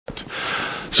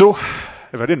So,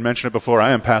 if I didn't mention it before, I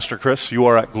am Pastor Chris. You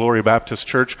are at Glory Baptist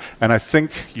Church, and I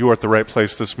think you are at the right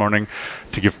place this morning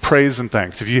to give praise and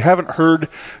thanks. If you haven't heard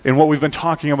in what we've been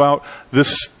talking about,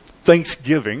 this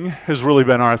Thanksgiving has really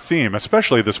been our theme,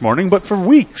 especially this morning, but for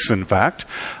weeks, in fact.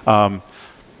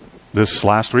 This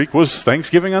last week was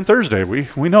Thanksgiving on Thursday.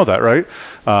 We know that, right?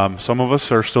 Some of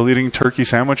us are still eating turkey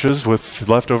sandwiches with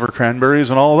leftover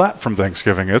cranberries and all of that from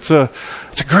Thanksgiving. It's a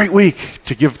great week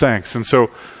to give thanks. And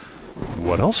so,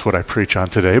 what else would I preach on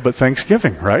today but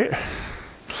Thanksgiving, right?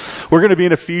 We're going to be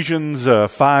in Ephesians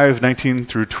 5:19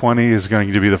 through 20 is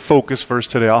going to be the focus verse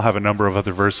today. I'll have a number of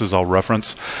other verses I'll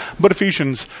reference, but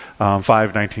Ephesians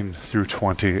 5:19 through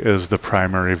 20 is the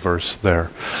primary verse there.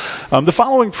 The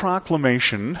following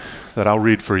proclamation that I'll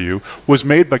read for you was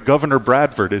made by Governor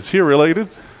Bradford. Is he related,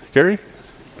 Gary?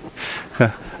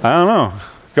 I don't know.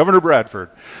 Governor Bradford.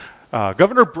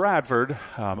 Governor Bradford,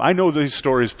 I know these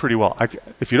stories pretty well.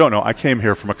 If you don't know, I came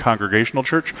here from a congregational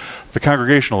church. The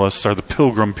Congregationalists are the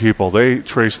Pilgrim people. They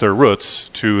trace their roots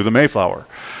to the Mayflower.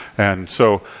 And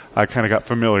so I kind of got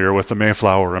familiar with the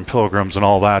Mayflower and Pilgrims and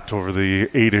all that over the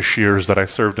 8-ish years that I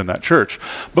served in that church.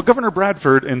 But Governor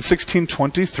Bradford in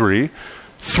 1623,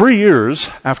 3 years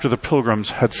after the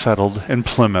Pilgrims had settled in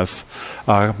Plymouth,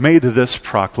 made this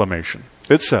proclamation.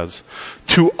 It says,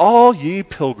 "To all ye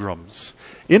pilgrims,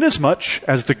 inasmuch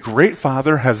as the Great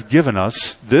Father has given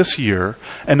us this year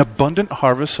an abundant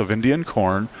harvest of Indian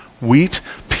corn, wheat,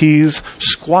 peas,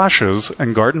 squashes,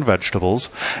 and garden vegetables,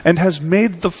 and has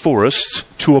made the forests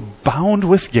to abound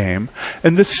with game,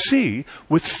 and the sea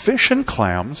with fish and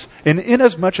clams, and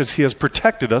inasmuch as he has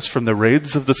protected us from the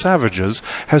raids of the savages,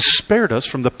 has spared us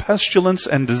from the pestilence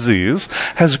and disease,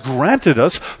 has granted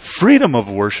us freedom of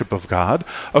worship of God,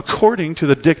 according to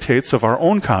the dictates of our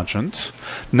own conscience,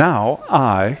 now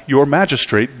I, your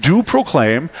magistrate, do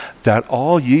proclaim that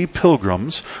all ye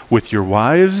pilgrims, with your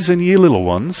wives and ye little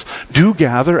ones, do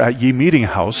gather at ye meeting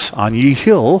house on ye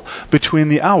hill between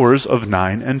the hours of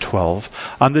 9 and 12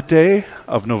 on the day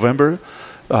of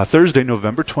Thursday,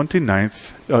 November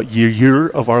 29th, year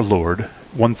of our Lord,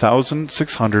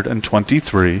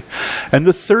 1623, and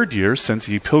the 3rd year since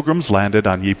ye pilgrims landed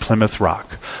on ye Plymouth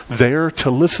Rock, there to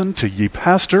listen to ye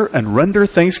pastor and render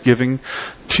thanksgiving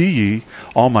to ye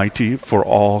Almighty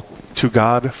to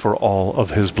God for all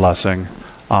of his blessing.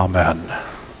 Amen."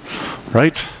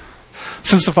 Right?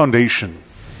 Since the foundation,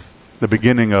 the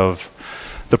beginning of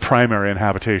the primary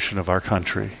inhabitation of our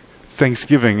country,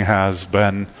 Thanksgiving has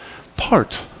been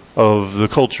part of the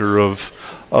culture of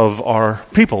our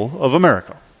people of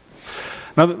America.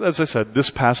 Now, as I said, this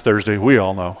past Thursday, we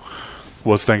all know,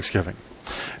 was Thanksgiving.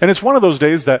 And it's one of those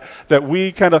days that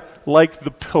we kind of, like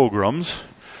the Pilgrims,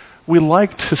 we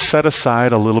like to set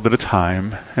aside a little bit of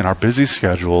time in our busy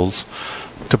schedules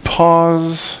to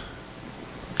pause,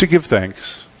 to give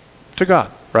thanks to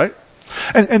God, right?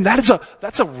 And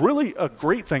that's a really a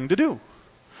great thing to do.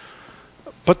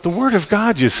 But the Word of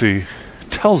God, you see,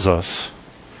 tells us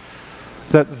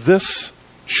that this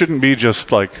shouldn't be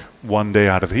just like one day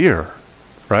out of the year,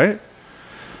 right?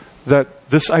 That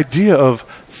this idea of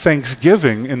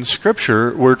thanksgiving in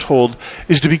Scripture, we're told,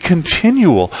 is to be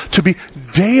continual, to be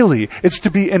daily. It's to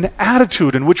be an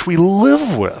attitude in which we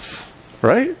live with,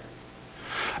 right?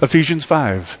 Ephesians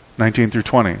 5:19 through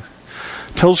 20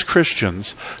 tells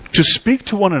Christians to speak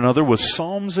to one another with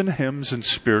psalms and hymns and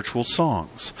spiritual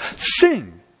songs.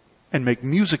 Sing and make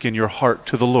music in your heart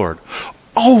to the Lord,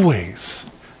 always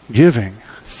giving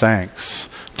thanks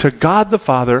to God the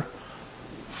Father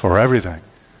for everything,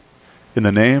 in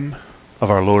the name of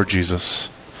our Lord Jesus.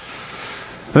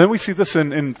 And then we see this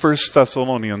in 1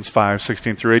 Thessalonians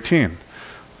 5:16 through 18.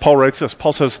 Paul writes this.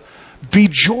 Paul says, "Be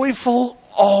joyful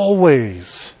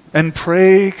always and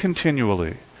pray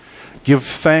continually. Give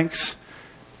thanks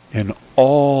in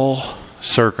all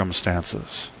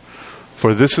circumstances,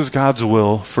 for this is God's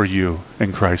will for you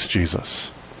in Christ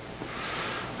Jesus."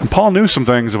 And Paul knew some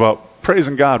things about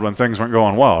praising God when things weren't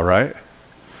going well, right?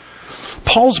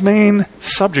 Paul's main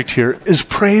subject here is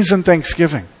praise and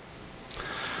thanksgiving.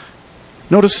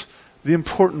 Notice the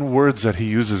important words that he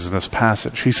uses in this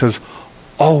passage. He says,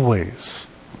 always,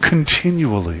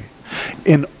 continually,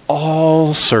 in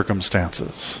all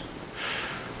circumstances.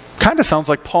 Kind of sounds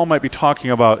like Paul might be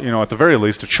talking about, at the very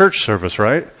least, a church service,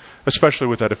 right? Especially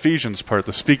with that Ephesians part,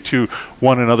 to speak to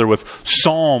one another with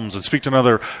psalms and speak to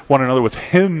one another with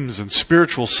hymns and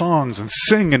spiritual songs and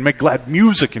sing and make glad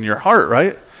music in your heart,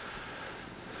 right?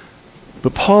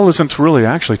 But Paul isn't really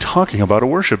actually talking about a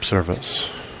worship service.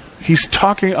 He's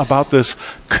talking about this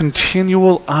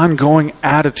continual, ongoing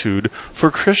attitude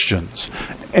for Christians,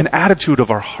 an attitude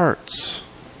of our hearts.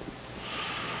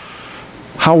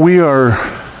 How we are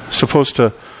supposed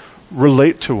to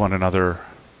relate to one another,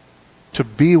 to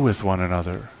be with one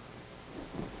another.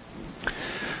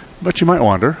 But you might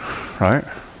wonder, right?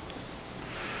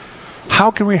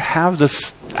 How can we have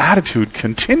this attitude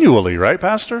continually, right,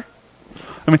 Pastor?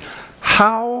 I mean,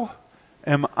 how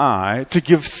am I to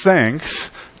give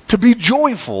thanks, to be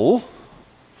joyful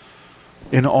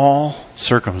in all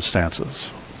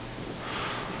circumstances?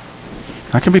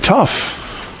 That can be tough.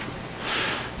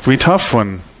 It can be tough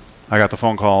when I got the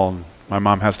phone call and my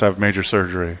mom has to have major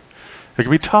surgery. It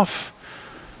can be tough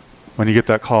when you get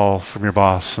that call from your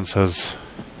boss and says,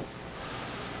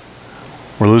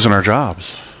 we're losing our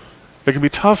jobs. It can be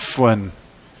tough when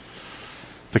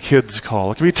the kids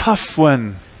call. It can be tough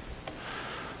when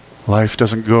life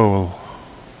doesn't go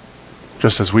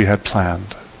just as we had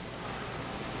planned,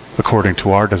 according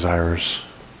to our desires.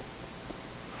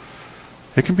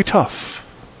 It can be tough.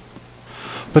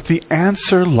 But the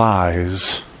answer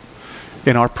lies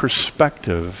in our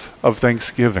perspective of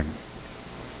Thanksgiving.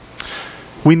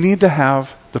 We need to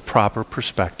have the proper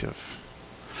perspective.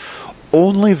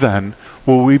 Only then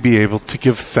will we be able to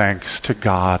give thanks to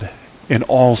God in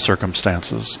all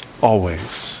circumstances,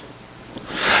 always.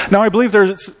 Now, I believe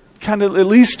there's kind of at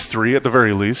least three, at the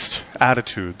very least,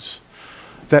 attitudes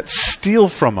that steal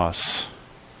from us,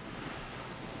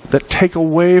 that take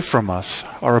away from us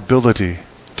our ability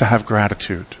to have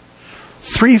gratitude.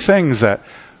 Three things that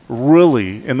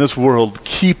really, in this world,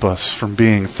 keep us from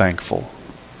being thankful.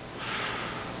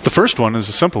 The first one is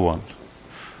a simple one.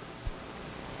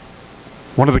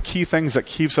 One of the key things that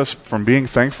keeps us from being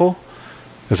thankful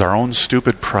is our own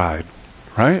stupid pride,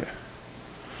 right?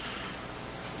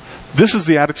 This is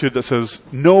the attitude that says,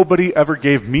 nobody ever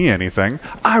gave me anything.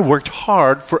 I worked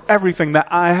hard for everything that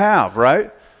I have,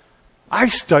 right? I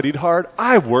studied hard.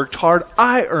 I worked hard.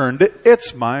 I earned it.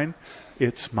 It's mine.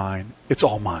 It's mine. It's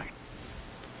all mine.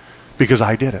 Because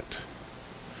I did it.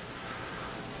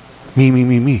 Me, me,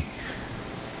 me, me.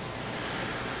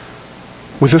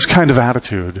 With this kind of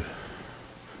attitude,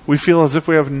 we feel as if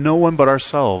we have no one but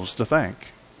ourselves to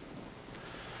thank.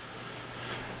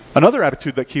 Another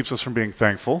attitude that keeps us from being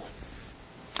thankful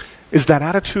is that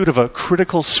attitude of a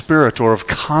critical spirit or of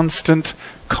constant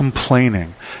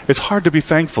complaining. It's hard to be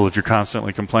thankful if you're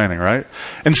constantly complaining, right?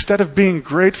 Instead of being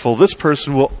grateful, this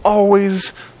person will always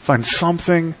find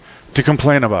something to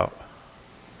complain about.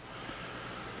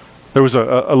 There was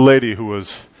a lady who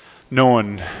was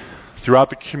known throughout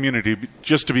the community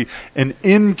just to be an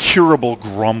incurable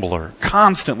grumbler,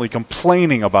 constantly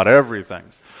complaining about everything.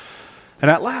 And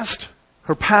at last,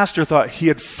 her pastor thought he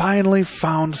had finally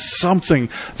found something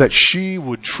that she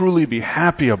would truly be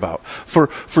happy about.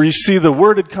 For you see, the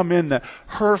word had come in that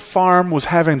her farm was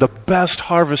having the best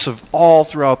harvest of all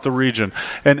throughout the region.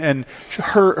 And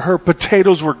her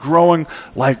potatoes were growing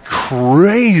like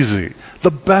crazy. The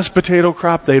best potato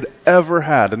crop they'd ever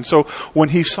had. And so when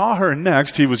he saw her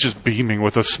next, he was just beaming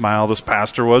with a smile, this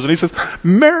pastor was. And he says,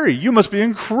 Mary, you must be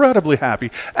incredibly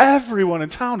happy. Everyone in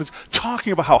town is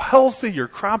talking about how healthy your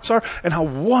crops are and how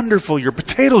wonderful your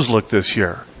potatoes look this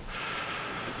year.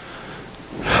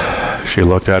 She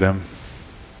looked at him,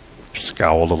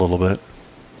 scowled a little bit.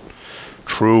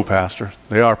 True, Pastor,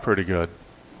 they are pretty good.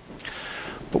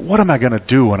 But what am I going to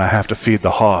do when I have to feed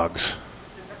the hogs?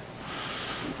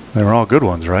 They were all good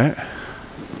ones, right?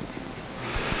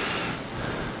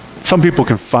 Some people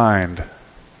can find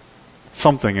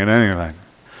something in anything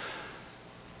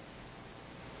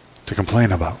to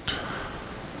complain about.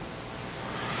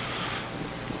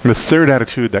 The third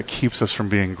attitude that keeps us from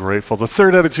being grateful, the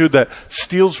third attitude that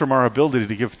steals from our ability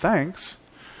to give thanks,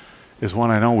 is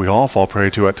one I know we all fall prey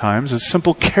to at times, is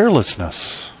simple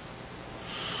carelessness.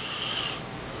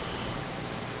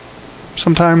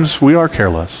 Sometimes we are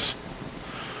careless.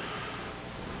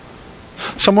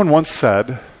 Someone once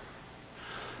said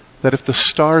that if the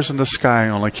stars in the sky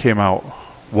only came out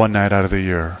one night out of the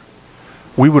year,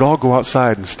 we would all go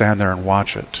outside and stand there and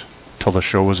watch it till the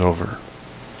show was over.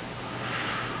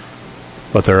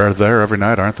 But they're there every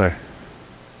night, aren't they?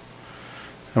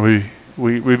 And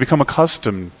we become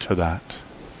accustomed to that.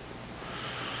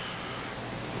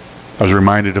 I was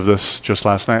reminded of this just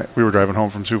last night. We were driving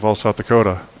home from Sioux Falls, South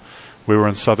Dakota. We were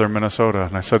in southern Minnesota,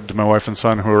 and I said to my wife and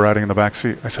son who were riding in the back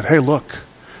seat, I said, hey, look,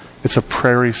 it's a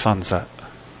prairie sunset.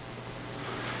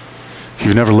 If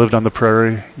you've never lived on the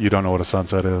prairie, you don't know what a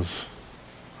sunset is.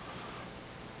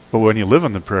 But when you live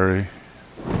on the prairie,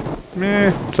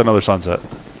 it's another sunset.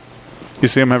 You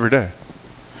see them every day.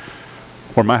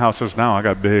 Where my house is now, I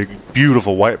got big,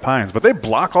 beautiful white pines, but they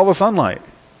block all the sunlight.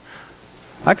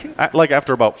 Like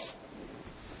after about,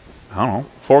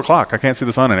 4 o'clock, I can't see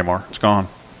the sun anymore. It's gone.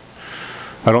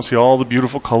 I don't see all the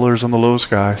beautiful colors on the low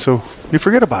sky, so you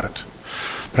forget about it.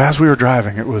 But as we were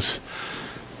driving, it was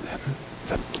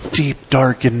the deep,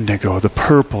 dark indigo, the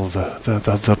purple,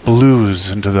 the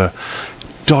blues, into the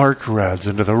dark reds,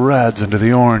 into the reds, into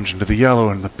the orange, into the yellow,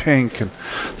 and the pink, and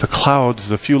the clouds,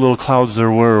 the few little clouds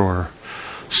there were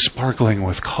sparkling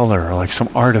with color, like some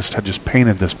artist had just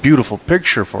painted this beautiful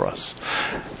picture for us.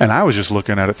 And I was just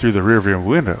looking at it through the rearview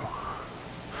window.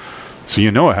 So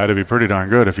you know it had to be pretty darn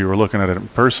good if you were looking at it in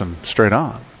person straight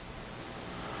on.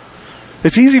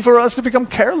 It's easy for us to become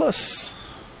careless.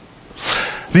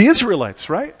 The Israelites,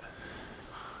 right?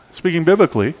 Speaking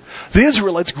biblically, the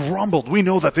Israelites grumbled. We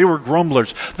know that they were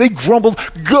grumblers. They grumbled,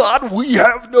 God, we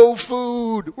have no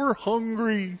food. We're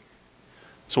hungry.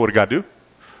 So what did God do?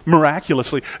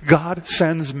 Miraculously, God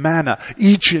sends manna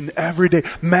each and every day.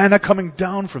 Manna coming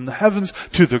down from the heavens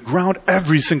to the ground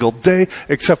every single day,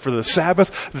 except for the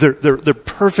Sabbath. Their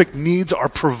perfect needs are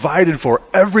provided for.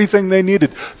 Everything they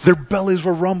needed. Their bellies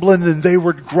were rumbling and they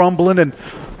were grumbling. And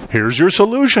here's your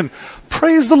solution.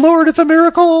 Praise the Lord, it's a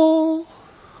miracle.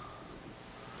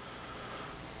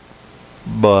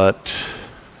 But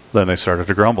then they started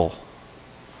to grumble.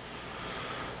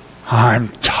 I'm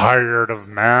tired of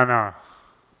manna.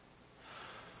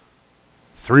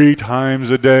 3 times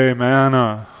a day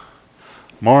manna.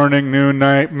 Morning, noon,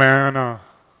 night manna.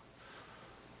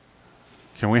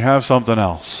 Can we have something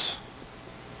else?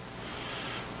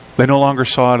 They no longer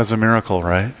saw it as a miracle,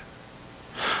 right?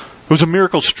 It was a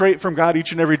miracle straight from God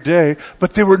each and every day,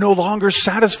 but they were no longer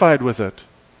satisfied with it.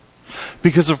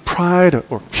 Because of pride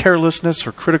or carelessness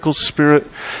or critical spirit,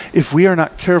 if we are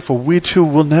not careful, we too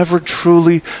will never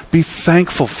truly be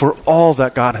thankful for all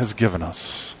that God has given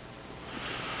us.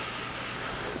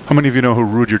 How many of you know who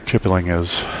Rudyard Kipling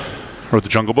is? Wrote the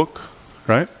Jungle Book,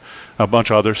 right? A bunch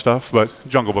of other stuff, but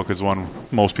Jungle Book is one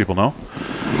most people know.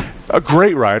 A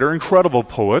great writer, incredible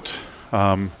poet.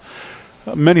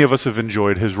 Many of us have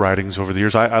enjoyed his writings over the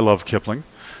years. I love Kipling.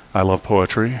 I love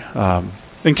poetry.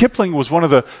 And Kipling was one of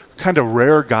the kind of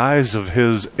rare guys of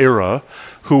his era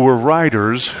who were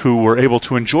writers who were able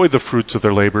to enjoy the fruits of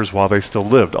their labors while they still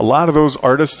lived. A lot of those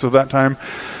artists of that time,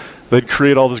 they'd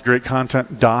create all this great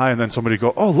content, die, and then somebody would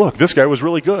go, oh, look, this guy was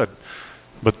really good.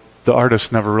 But the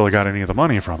artist never really got any of the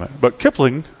money from it. But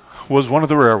Kipling was one of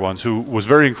the rare ones who was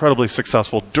very incredibly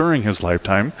successful during his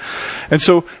lifetime. And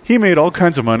so he made all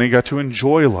kinds of money, got to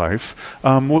enjoy life,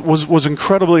 was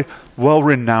incredibly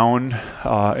well-renowned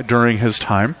during his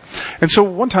time. And so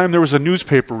one time there was a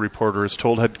newspaper reporter, it's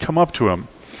told, had come up to him.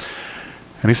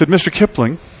 And he said, Mr.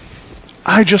 Kipling,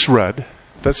 I just read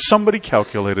that somebody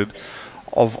calculated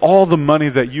of all the money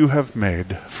that you have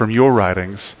made from your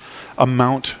writings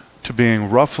amount to being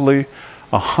roughly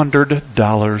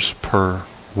 $100 per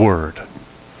word.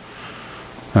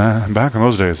 Back in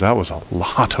those days, that was a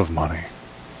lot of money.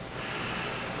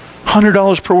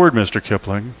 $100 per word, Mr.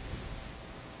 Kipling.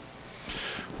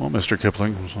 Well, Mr.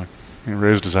 Kipling was like, he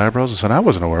raised his eyebrows and said, I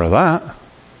wasn't aware of that.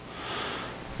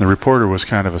 The reporter was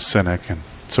kind of a cynic, and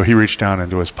so he reached down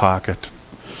into his pocket.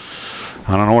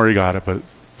 I don't know where he got it, but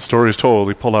the story is told,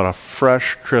 he pulled out a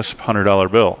fresh, crisp $100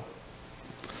 bill,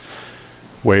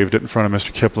 waved it in front of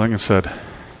Mr. Kipling and said,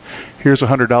 here's a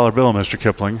 $100 bill, Mr.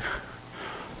 Kipling.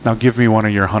 Now give me one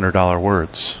of your $100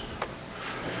 words.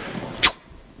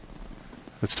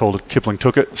 It's told that Kipling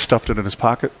took it, stuffed it in his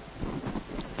pocket,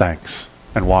 thanks,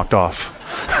 and walked off.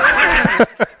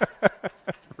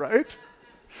 Right?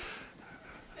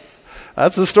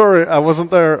 That's the story. I wasn't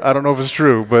there. I don't know if it's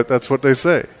true, but that's what they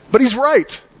say. But he's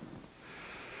right.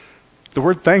 The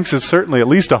word thanks is certainly at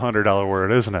least a $100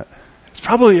 word, isn't it? It's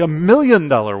probably $1 million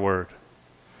word.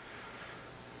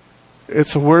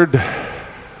 It's a word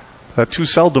that too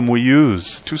seldom we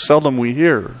use, too seldom we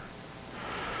hear,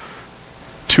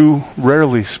 too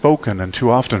rarely spoken and too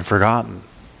often forgotten.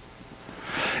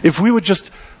 If we would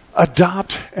just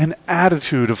adopt an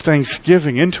attitude of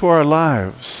thanksgiving into our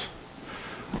lives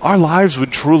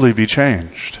would truly be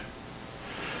changed.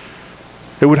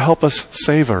 It would help us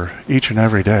savor each and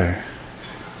every day.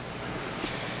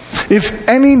 If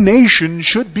any nation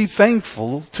should be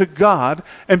thankful to God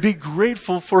and be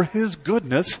grateful for His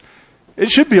goodness, it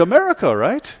should be America,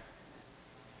 right?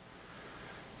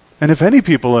 And if any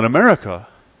people in America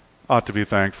ought to be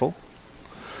thankful,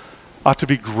 ought to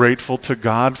be grateful to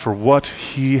God for what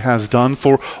He has done,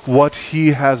 for what He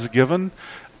has given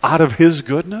out of His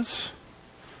goodness,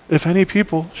 if any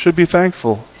people should be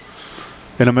thankful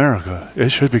in America, it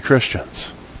should be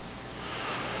Christians.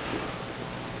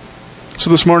 So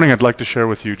this morning I'd like to share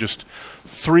with you just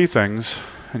 3 things,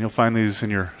 and you'll find these in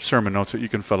your sermon notes that you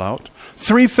can fill out.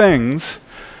 3 things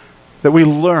that we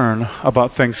learn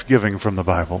about Thanksgiving from the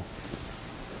Bible.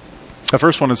 The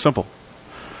first one is simple.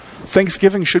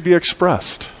 Thanksgiving should be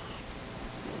expressed.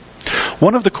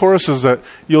 One of the choruses that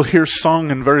you'll hear sung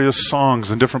in various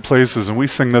songs in different places, and we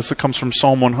sing this, it comes from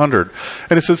Psalm 100.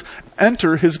 And it says,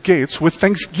 enter his gates with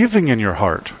thanksgiving in your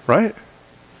heart, right?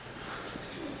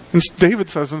 And David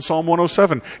says in Psalm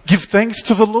 107, give thanks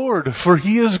to the Lord, for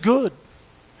he is good.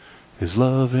 His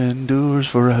love endures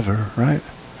forever, right?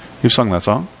 You've sung that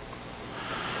song.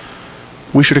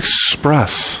 We should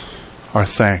express our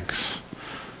thanks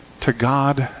to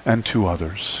God and to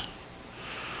others.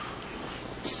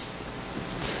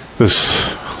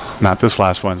 Not this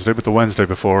last Wednesday, but the Wednesday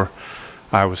before,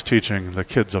 I was teaching the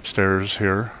kids upstairs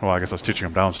here. Well, I guess I was teaching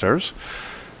them downstairs.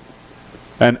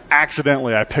 And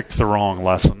accidentally I picked the wrong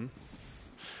lesson.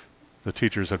 The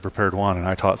teachers had prepared one and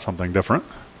I taught something different.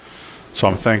 So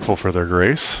I'm thankful for their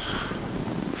grace.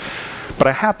 But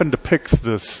I happened to pick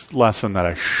this lesson that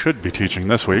I should be teaching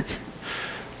this week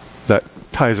that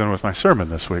ties in with my sermon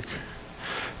this week.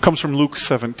 It comes from Luke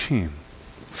 17.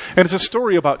 And it's a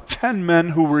story about 10 men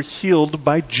who were healed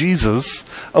by Jesus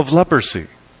of leprosy.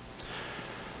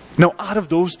 Now, out of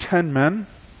those 10 men,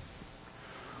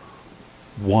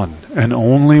 one and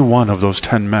only one of those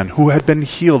 10 men who had been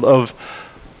healed of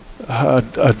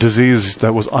a disease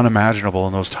that was unimaginable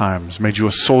in those times, made you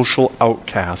a social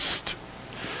outcast,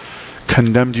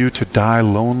 condemned you to die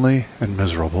lonely and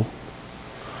miserable.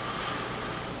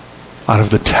 Out of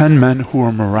the 10 men who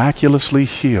were miraculously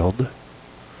healed,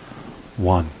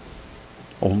 one,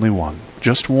 only one,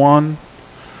 just one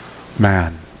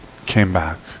man came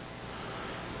back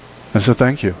and said,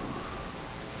 thank you.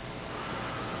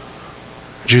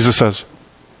 Jesus says,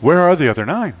 where are the other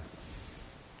 9?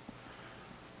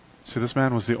 See, this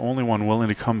man was the only one willing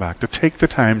to come back, to take the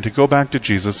time to go back to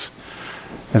Jesus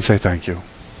and say thank you.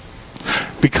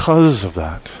 Because of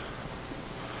that,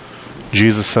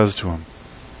 Jesus says to him,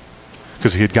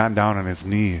 because he had gotten down on his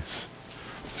knees,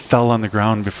 fell on the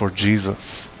ground before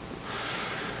Jesus.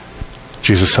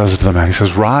 Jesus says to the man, he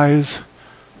says, rise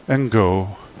and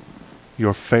go.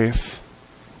 Your faith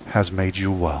has made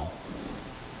you well.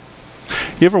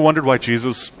 You ever wondered why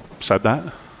Jesus said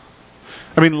that?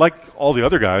 I mean, like all the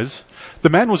other guys, the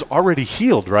man was already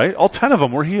healed, right? All 10 of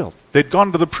them were healed. They'd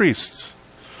gone to the priests.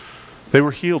 They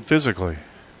were healed physically.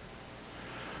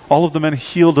 All of the men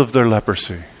healed of their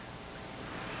leprosy.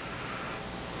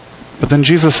 But then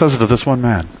Jesus says to this one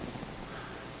man,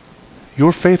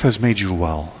 your faith has made you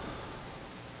well.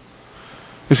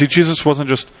 You see, Jesus wasn't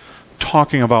just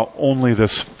talking about only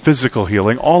this physical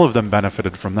healing. All of them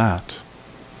benefited from that.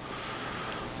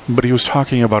 But he was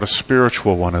talking about a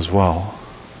spiritual one as well.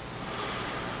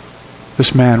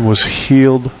 This man was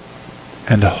healed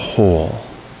and whole,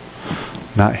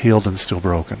 not healed and still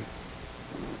broken.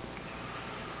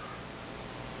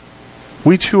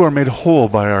 We too are made whole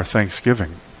by our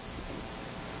thanksgiving.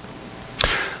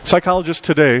 Psychologists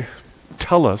today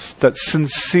tell us that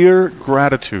sincere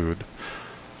gratitude,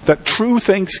 that true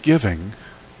thanksgiving,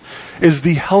 is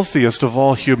the healthiest of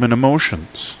all human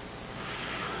emotions.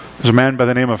 There's a man by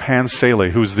the name of Hans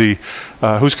Selye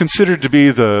who's considered to be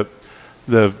the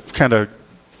kind of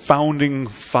founding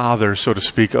father, so to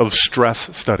speak, of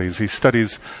stress studies. He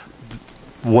studies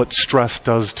what stress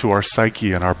does to our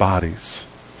psyche and our bodies.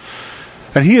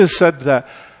 And he has said that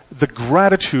the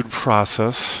gratitude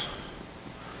process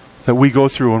that we go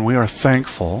through when we are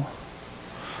thankful,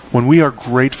 when we are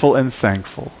grateful and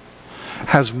thankful,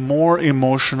 has more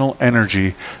emotional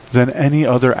energy than any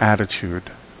other attitude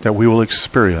that we will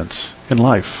experience in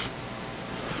life.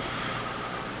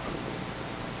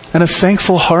 And a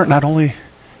thankful heart not only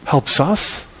helps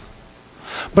us,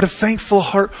 but a thankful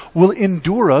heart will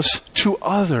endure us to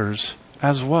others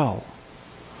as well.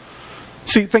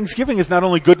 See, thanksgiving is not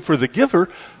only good for the giver,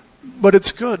 but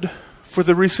it's good for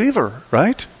the receiver,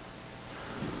 right?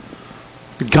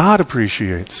 God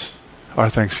appreciates our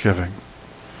thanksgiving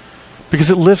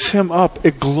because it lifts him up,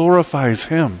 it glorifies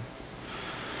him.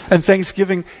 And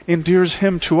thanksgiving endears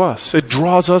him to us. It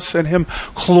draws us and him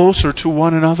closer to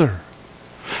one another.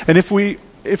 And if we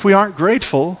aren't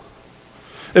grateful,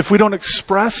 if we don't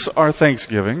express our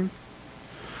thanksgiving,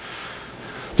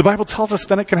 the Bible tells us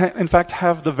then it can in fact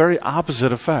have the very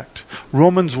opposite effect.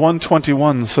 Romans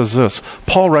 1:21 says this.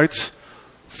 Paul writes,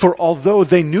 for although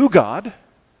they knew God,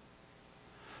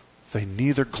 they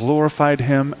neither glorified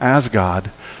him as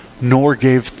God nor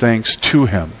gave thanks to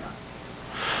him.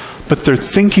 But their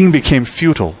thinking became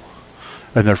futile,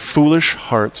 and their foolish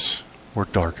hearts were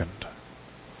darkened.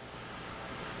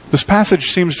 This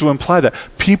passage seems to imply that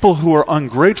people who are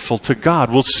ungrateful to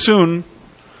God will soon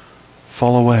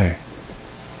fall away.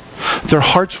 Their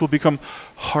hearts will become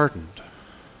hardened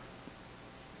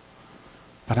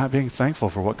by not being thankful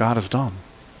for what God has done.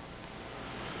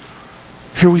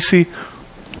 Here we see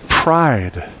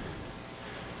pride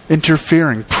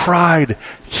interfering, pride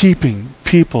keeping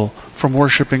people from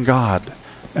worshiping God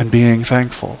and being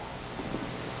thankful.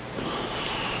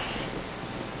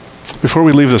 Before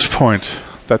we leave this point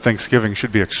that thanksgiving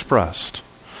should be expressed,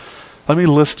 let me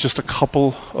list just a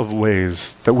couple of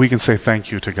ways that we can say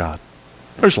thank you to God.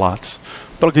 There's lots,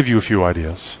 but I'll give you a few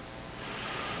ideas.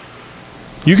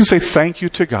 You can say thank you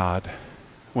to God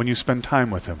when you spend time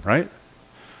with Him, right?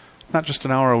 Not just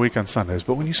an hour a week on Sundays,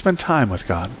 but when you spend time with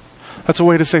God. That's a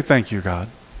way to say thank you, God.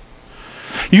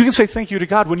 You can say thank you to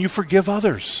God when you forgive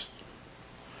others.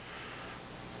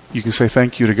 You can say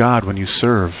thank you to God when you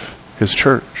serve His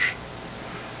church,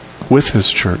 with His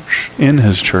church, in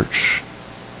His church.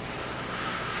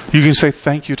 You can say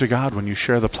thank you to God when you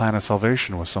share the plan of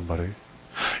salvation with somebody.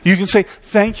 You can say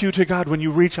thank you to God when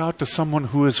you reach out to someone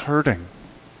who is hurting.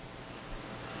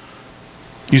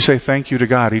 You say thank you to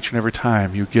God each and every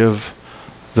time you give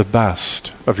the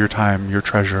best of your time, your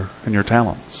treasure, and your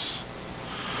talents.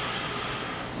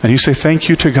 And you say thank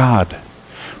you to God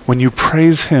when you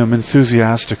praise Him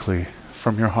enthusiastically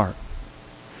from your heart.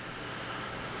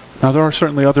 Now, there are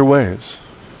certainly other ways.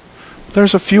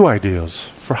 There's a few ideas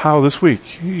for how this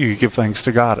week you give thanks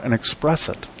to God and express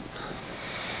it.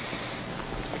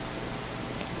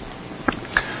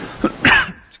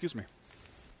 Excuse me.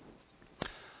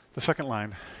 The second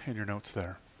line in your notes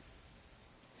there.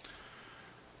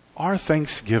 Our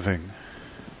thanksgiving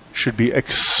should be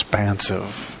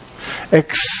expansive.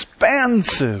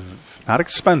 Expansive. Not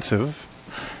expensive.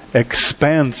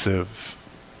 Expansive.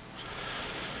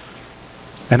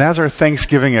 And as our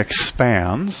thanksgiving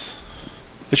expands,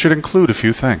 it should include a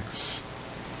few things.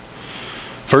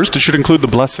 First, it should include the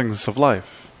blessings of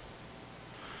life.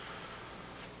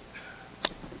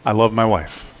 I love my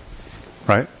wife,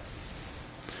 right?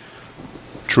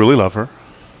 Truly love her.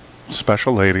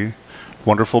 Special lady.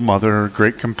 Wonderful mother.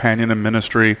 Great companion in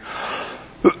ministry.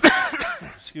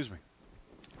 Excuse me.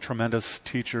 Tremendous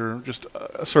teacher. Just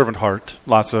a servant heart.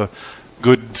 Lots of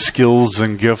good skills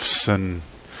and gifts and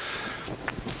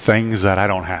things that I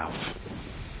don't have.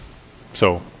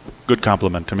 So, good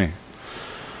compliment to me.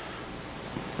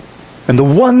 And the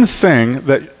one thing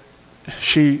that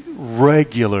she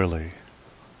regularly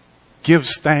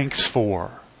gives thanks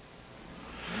for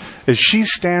is she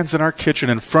stands in our kitchen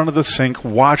in front of the sink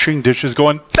washing dishes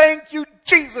going, "Thank you,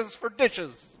 Jesus, for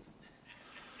dishes."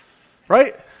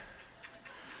 Right?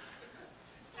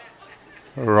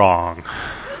 Wrong.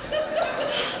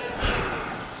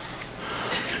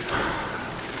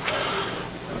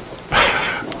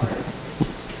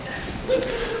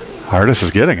 Artist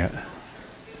is getting it.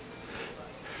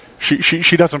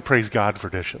 She doesn't praise God for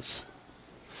dishes.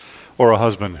 Or a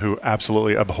husband who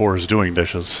absolutely abhors doing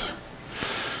dishes.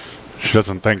 She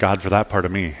doesn't thank God for that part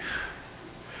of me.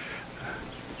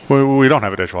 We don't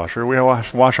have a dishwasher. We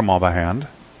wash them all by hand.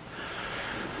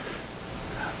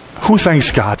 Who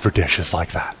thanks God for dishes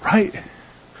like that, right?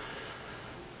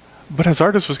 But as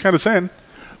Artist was kind of saying,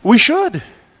 we should.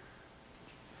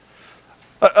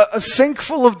 A sink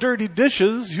full of dirty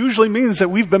dishes usually means that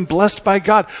we've been blessed by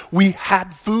God. We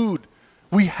had food.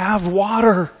 We have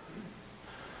water.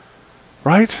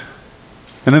 Right?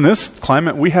 And in this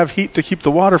climate, we have heat to keep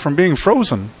the water from being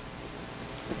frozen.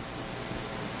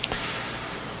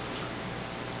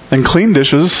 And clean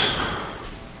dishes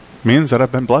means that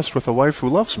I've been blessed with a wife who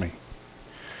loves me.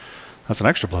 That's an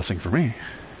extra blessing for me.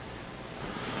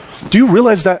 Do you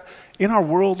realize that in our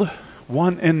world,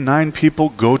 1 in 9 people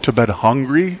go to bed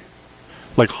hungry?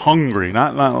 Like hungry,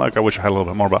 not like I wish I had a little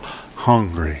bit more, but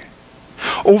hungry.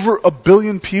 Over 1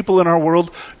 billion people in our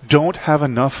world don't have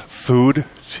enough food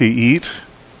to eat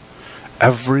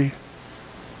every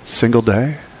single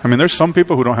day. I mean, there's some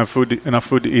people who don't have enough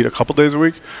food to eat a couple days a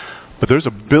week, but there's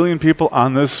 1 billion people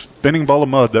on this spinning ball of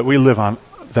mud that we live on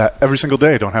that every single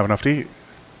day don't have enough to eat.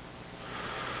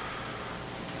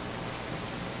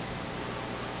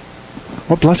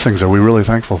 What blessings are we really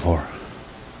thankful for?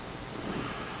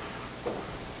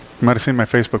 You might have seen my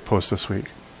Facebook post this week.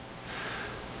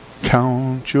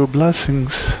 Count your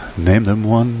blessings, name them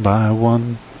one by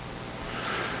one.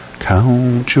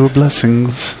 Count your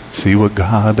blessings, see what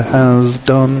God has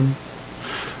done.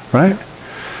 Right?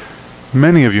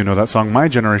 Many of you know that song. My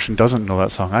generation doesn't know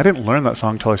that song. I didn't learn that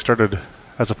song until I started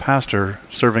as a pastor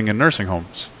serving in nursing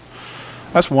homes.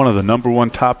 That's one of the number 1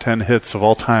 top 10 hits of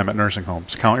all time at nursing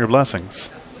homes. Count your blessings.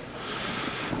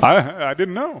 I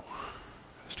didn't know.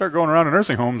 I start going around to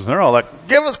nursing homes and they're all like,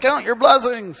 "Give us count your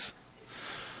blessings."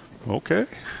 Okay.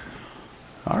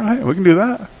 All right, we can do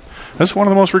that. That's one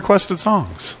of the most requested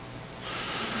songs.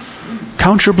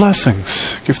 Count your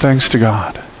blessings. Give thanks to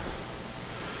God.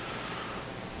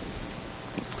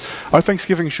 Our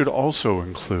thanksgiving should also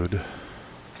include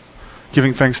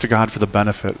giving thanks to God for the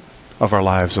benefit of our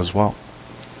lives as well.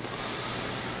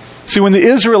 See, when the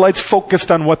Israelites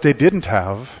focused on what they didn't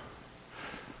have,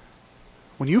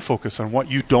 when you focus on what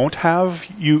you don't have,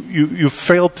 you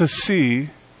fail to see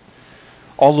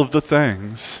all of the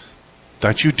things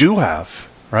that you do have,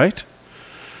 right?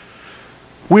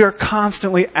 We are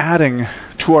constantly adding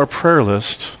to our prayer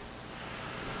list,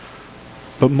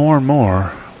 but more and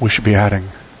more we should be adding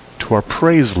to our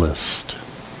praise list.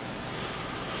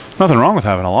 Nothing wrong with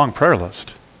having a long prayer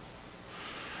list.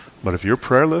 But if your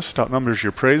prayer list outnumbers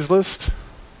your praise list,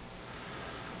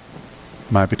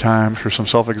 it might be time for some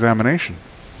self-examination.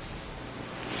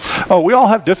 Oh, we all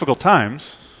have difficult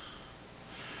times.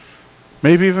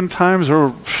 Maybe even times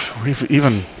where we've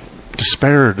even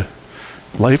despaired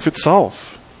life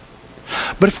itself.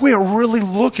 But if we are really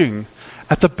looking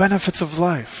at the benefits of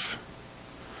life,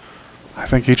 I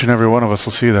think each and every one of us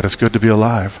will see that it's good to be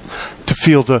alive, to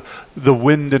feel the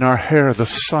wind in our hair, the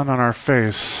sun on our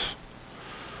face,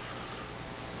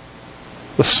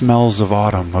 the smells of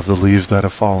autumn, of the leaves that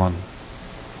have fallen,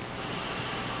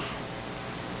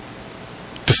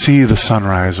 to see the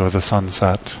sunrise or the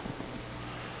sunset,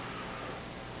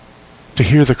 to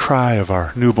hear the cry of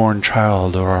our newborn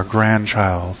child or our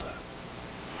grandchild,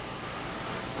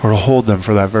 or to hold them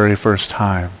for that very first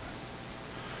time.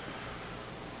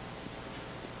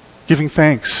 Giving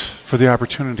thanks for the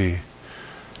opportunity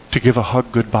to give a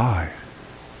hug goodbye,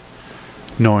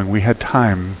 knowing we had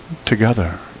time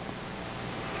together.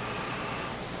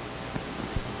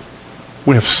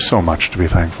 We have so much to be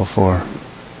thankful for.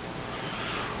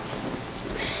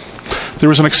 There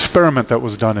was an experiment that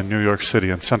was done in New York City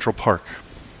in Central Park.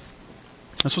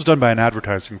 This was done by an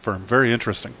advertising firm. Very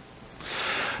interesting.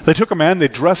 They took a man, they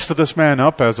dressed this man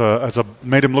up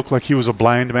made him look like he was a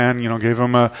blind man, gave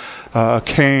him a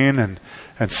cane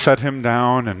and set him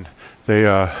down, and they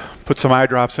put some eye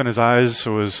drops in his eyes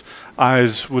so his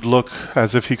eyes would look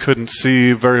as if he couldn't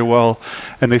see very well.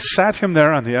 And they sat him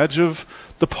there on the edge of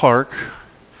the park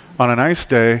on a nice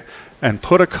day and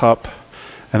put a cup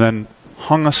and then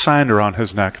hung a sign around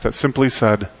his neck that simply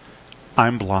said,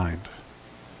 "I'm blind."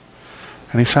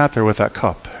 And he sat there with that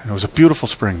cup. And it was a beautiful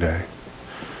spring day.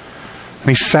 And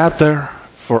he sat there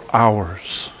for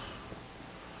hours.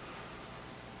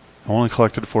 Only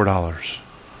collected $4.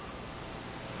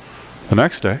 The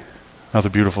next day, another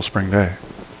beautiful spring day,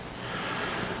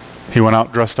 he went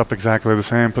out dressed up exactly the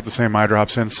same, put the same eye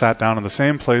drops in, sat down in the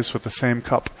same place with the same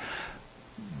cup.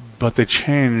 But they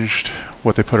changed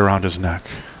what they put around his neck.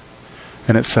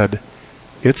 And it said,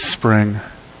 "It's spring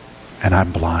and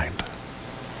I'm blind."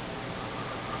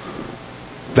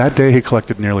 That day he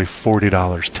collected nearly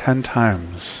 $40, 10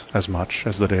 times as much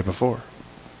as the day before.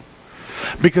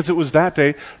 Because it was that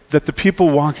day that the people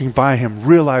walking by him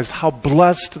realized how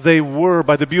blessed they were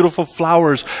by the beautiful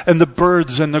flowers and the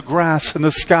birds and the grass and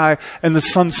the sky and the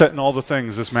sunset and all the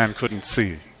things this man couldn't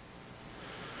see.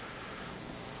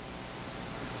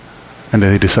 And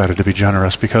they decided to be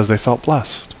generous because they felt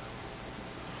blessed.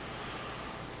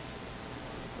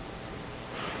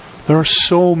 There are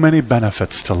so many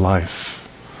benefits to life.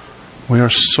 We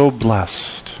are so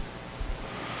blessed.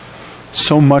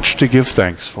 So much to give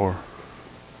thanks for.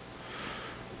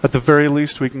 At the very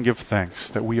least, we can give thanks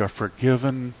that we are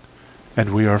forgiven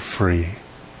and we are free.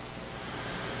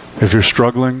 If you're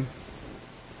struggling,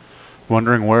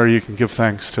 wondering where you can give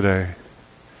thanks today,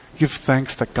 give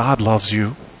thanks that God loves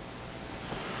you.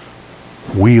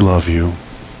 We love you.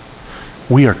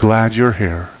 We are glad you're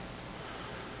here.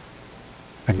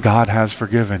 And God has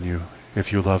forgiven you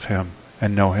if you love Him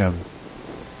and know Him.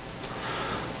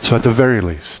 So at the very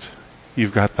least,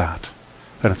 you've got that.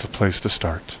 And it's a place to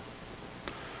start.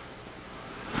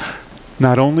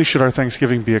 Not only should our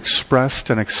thanksgiving be expressed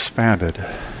and expanded,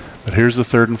 but here's the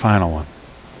third and final one.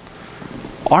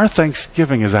 Our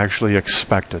thanksgiving is actually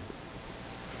expected.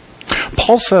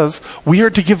 Paul says we are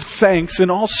to give thanks in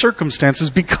all circumstances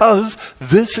because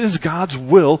this is God's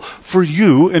will for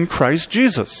you in Christ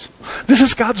Jesus. This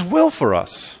is God's will for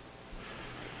us.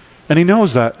 And He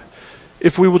knows that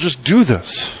if we will just do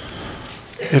this,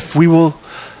 if we will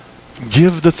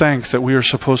give the thanks that we are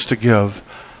supposed to give,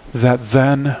 that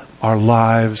then our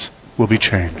lives will be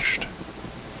changed.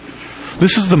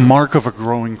 This is the mark of a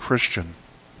growing Christian.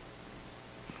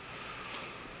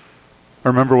 I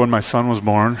remember when my son was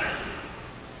born.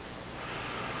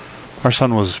 Our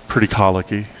son was pretty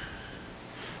colicky.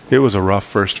 It was a rough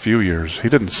first few years. He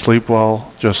didn't sleep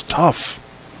well, just tough.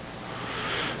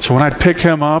 So when I'd pick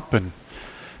him up and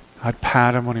I'd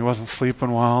pat him when he wasn't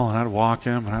sleeping well, and I'd walk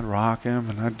him and I'd rock him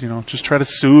and I'd, just try to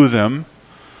soothe him.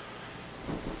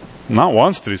 Not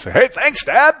once did he say, "Hey, thanks,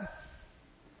 Dad."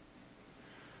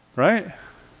 Right?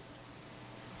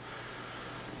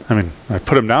 I mean, I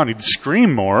put him down, he'd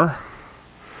scream more.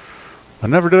 But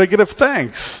never did I get a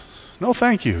thanks. No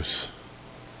thank yous.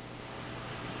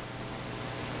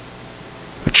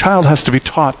 A child has to be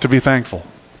taught to be thankful.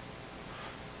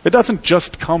 It doesn't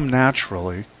just come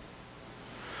naturally.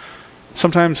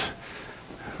 Sometimes,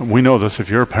 we know this if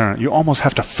you're a parent, you almost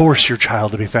have to force your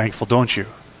child to be thankful, don't you?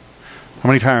 How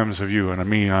many times have you, and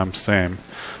me, I'm saying,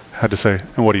 had to say,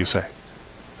 and what do you say?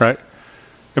 Right?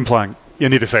 Implying, you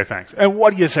need to say thanks. And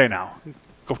what do you say now?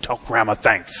 Go tell grandma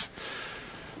thanks.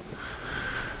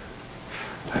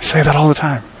 I say that all the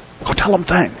time. Go tell them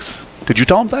thanks. Did you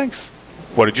tell them thanks?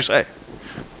 What did you say?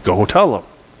 Go tell them.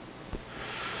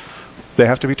 They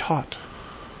have to be taught.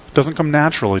 It doesn't come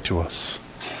naturally to us.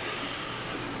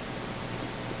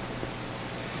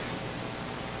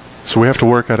 So we have to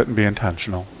work at it and be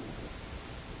intentional.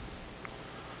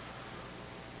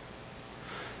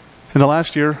 In the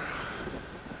last year,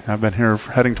 I've been here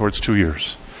heading towards 2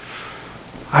 years.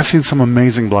 I've seen some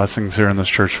amazing blessings here in this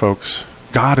church, folks.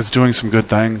 God is doing some good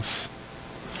things.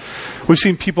 We've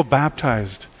seen people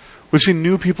baptized. We've seen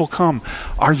new people come.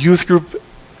 Our youth group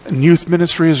and youth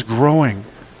ministry is growing.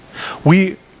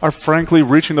 We are frankly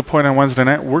reaching the point on Wednesday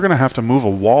night, we're going to have to move a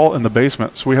wall in the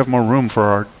basement so we have more room for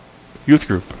our youth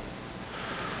group.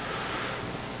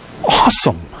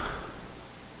 Awesome.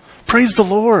 Praise the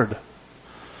Lord.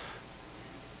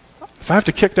 If I have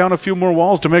to kick down a few more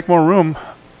walls to make more room,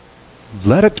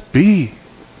 let it be.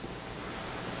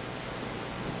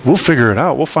 We'll figure it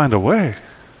out. We'll find a way.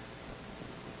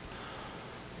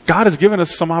 God has given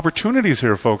us some opportunities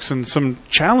here, folks, and some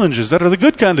challenges that are the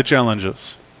good kind of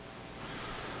challenges.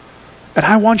 And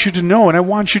I want you to know, and I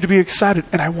want you to be excited,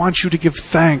 and I want you to give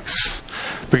thanks.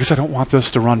 Because I don't want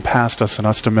this to run past us and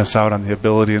us to miss out on the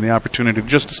ability and the opportunity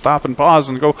just to stop and pause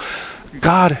and go,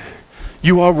 God,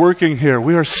 you are working here.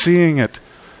 We are seeing it.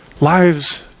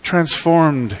 Lives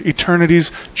transformed.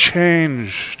 Eternities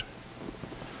changed.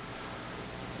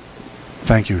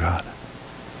 Thank you, God.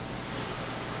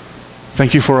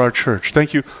 Thank you for our church.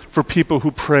 Thank you for people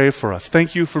who pray for us.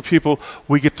 Thank you for people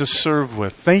we get to serve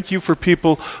with. Thank you for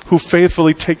people who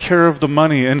faithfully take care of the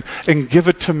money and give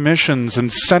it to missions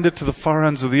and send it to the far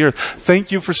ends of the earth. Thank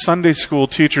you for Sunday school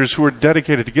teachers who are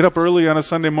dedicated to get up early on a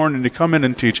Sunday morning to come in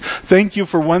and teach. Thank you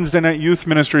for Wednesday night youth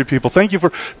ministry people. Thank you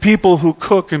for people who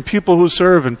cook and people who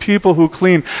serve and people who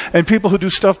clean and people who do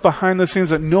stuff behind the scenes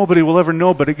that nobody will ever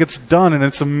know, but it gets done, and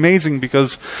it's amazing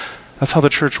because that's how the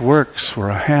church works. We're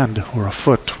a hand, we're a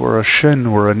foot, we're a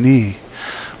shin, we're a knee.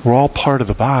 We're all part of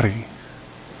the body.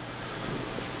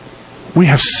 We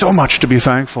have so much to be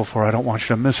thankful for. I don't want you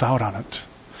to miss out on it,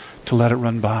 to let it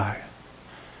run by.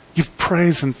 Give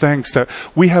praise and thanks that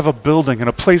we have a building and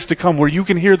a place to come where you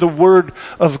can hear the word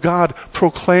of God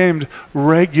proclaimed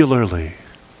regularly,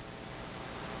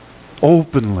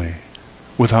 openly,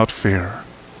 without fear.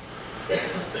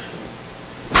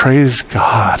 Praise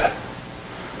God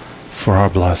for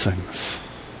our blessings.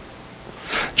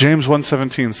 James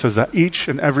 1:17 says that each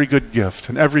and every good gift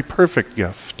and every perfect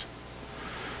gift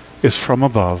is from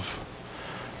above,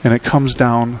 and it comes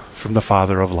down from the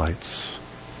Father of lights.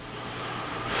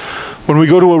 When we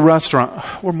go to a restaurant,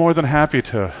 we're more than happy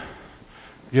to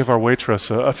give our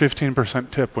waitress a 15%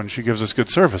 tip when she gives us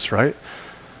good service, right?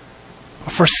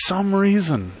 For some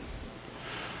reason,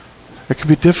 it can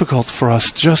be difficult for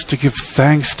us just to give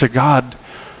thanks to God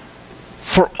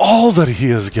for all that He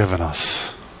has given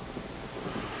us.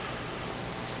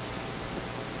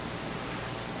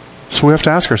 So we have to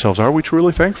ask ourselves, are we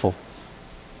truly thankful?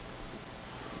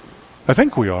 I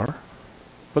think we are,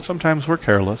 but sometimes we're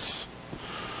careless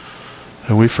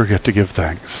and we forget to give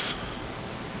thanks.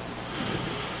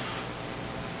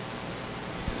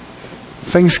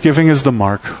 Thanksgiving is the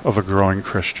mark of a growing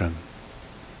Christian.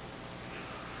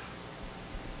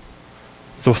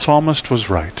 The psalmist was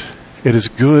right. It is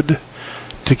good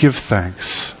to give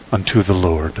thanks unto the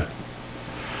Lord.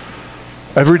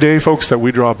 Every day, folks, that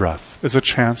we draw breath is a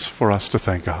chance for us to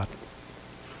thank God.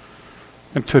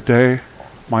 And today,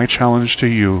 my challenge to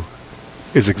you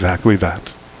is exactly that.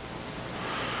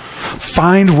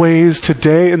 Find ways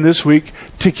today and this week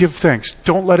to give thanks.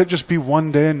 Don't let it just be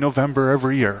one day in November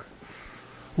every year.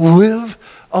 Live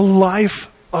a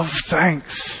life of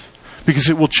thanks, because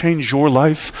it will change your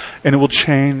life and it will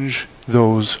change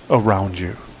those around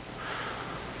you.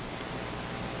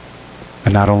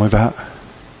 And not only that,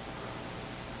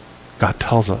 God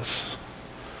tells us,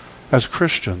 as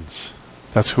Christians,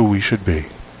 that's who we should be.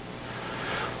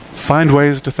 Find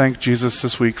ways to thank Jesus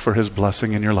this week for His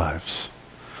blessing in your lives,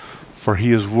 for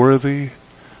He is worthy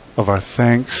of our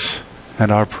thanks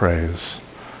and our praise.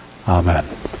 Amen.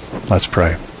 Let's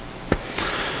pray.